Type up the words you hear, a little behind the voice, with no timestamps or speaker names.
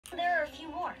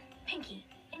Pinky,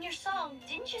 in your song,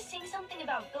 didn't you sing something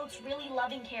about goats really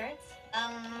loving carrots?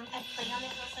 I play on the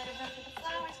hillside of run through the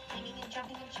flowers, climbing and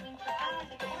jumping and chewing for hours,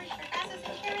 like forage for grasses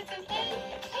and carrots, okay?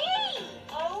 Hey!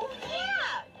 Oh,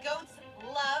 yeah! Goats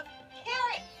love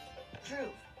carrots! Drew,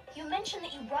 you mentioned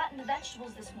that you brought in the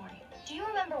vegetables this morning. Do you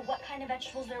remember what kind of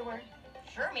vegetables there were?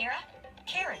 Sure, Mira.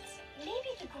 Carrots.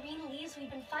 Maybe the green leaves we've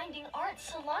been finding aren't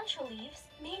cilantro leaves.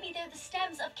 Maybe they're the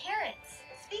stems of carrots.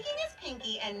 Speaking as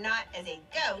Pinky and not as a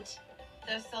goat,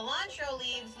 the cilantro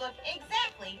leaves look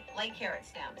exactly like carrot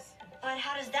stems. But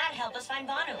how does that help us find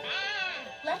Banu?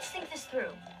 Let's think this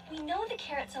through. We know the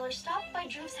carrot seller stopped by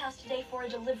Drew's house today for a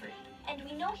delivery, and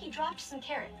we know he dropped some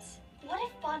carrots. What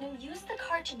if Banu used the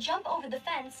cart to jump over the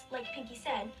fence, like Pinky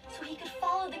said, so he could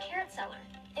follow the carrot seller?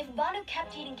 If Banu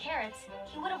kept eating carrots,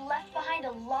 he would have left behind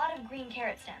a lot of green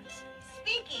carrot stems.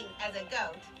 Speaking as a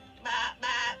goat,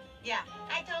 yeah,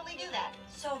 I totally do that.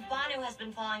 So if Banu has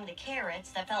been following the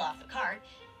carrots that fell off the cart,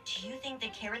 do you think the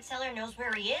carrot seller knows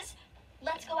where he is?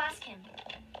 Let's go ask him.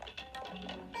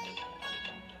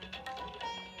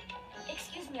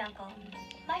 Excuse me, Uncle.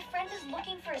 My friend is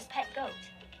looking for his pet goat.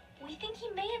 We think he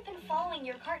may have been following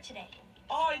your cart today.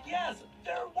 Oh, yes,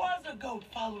 there was a goat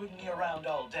following me around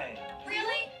all day.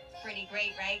 Really? Pretty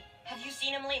great, right? Have you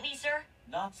seen him lately, sir?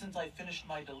 Not since I finished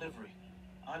my delivery.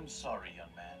 I'm sorry, young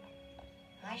man.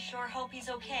 I sure hope he's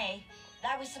okay.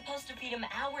 I was supposed to feed him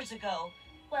hours ago.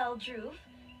 Well, Drew,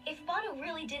 if Banu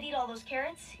really did eat all those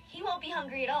carrots, he won't be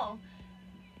hungry at all.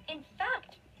 In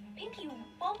fact, Pinky,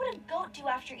 what would a goat do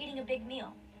after eating a big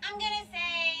meal? I'm gonna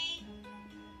say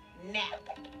nap.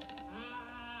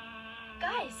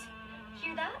 Guys,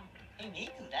 hear that? Hey,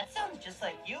 Niku, that sounds just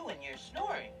like you when you're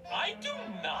snoring. I do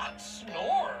not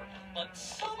snore, but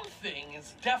something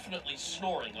is definitely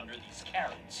snoring under these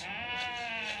carrots.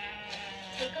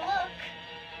 Take a look.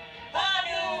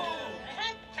 Banu!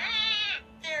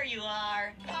 There you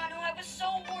are. Banu, I was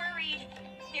so worried.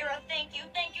 Mira, thank you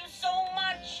so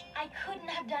much. I couldn't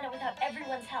have done it without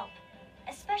everyone's help,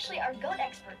 especially our goat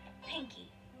expert,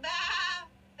 Pinky.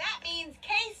 That means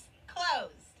case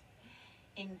closed.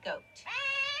 In goat.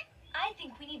 I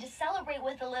think we need to celebrate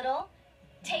with a little.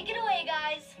 Take it away,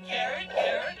 guys. Carrot,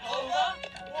 hola,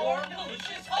 warm,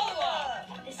 delicious hola.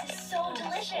 This is so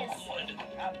delicious.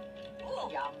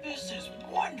 Ooh. Yum. This is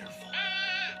wonderful.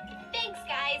 Thanks,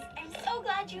 guys. I'm so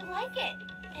glad you like it.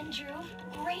 And Drew,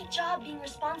 great job being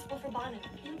responsible for Banu.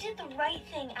 You did the right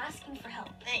thing asking for help.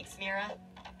 Thanks, Mira.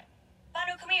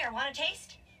 Banu, come here. Want a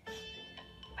taste?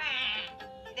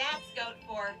 That's goat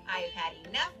for I have had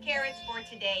enough carrots for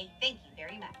today. Thank you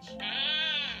very much.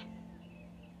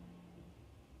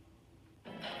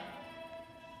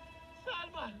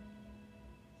 Salma!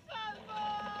 Salma!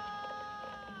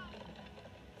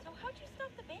 So how'd you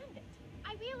stop the bandit?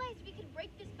 I realized we could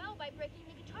break this bell by breaking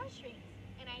the guitar strings.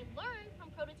 And I learned from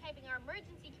prototyping our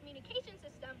emergency communication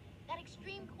system that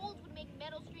extreme colds would make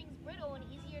metal strings brittle and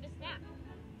easier to snap.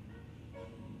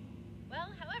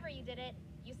 Well, however you did it,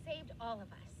 you saved all of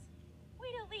us.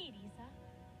 Way to lead, Isa.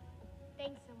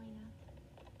 Thanks, Elena.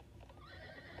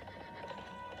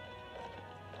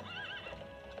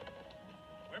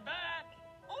 We're back!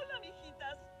 Hola,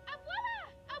 mijitas! Abuela!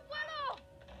 Abuelo!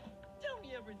 Tell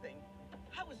me everything.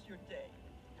 How was your day?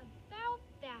 About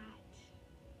that.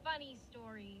 Funny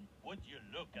story. Would you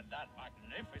look at that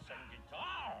magnificent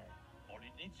guitar? All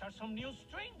it needs are some new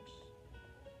strings.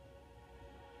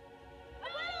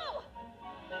 Abuelo!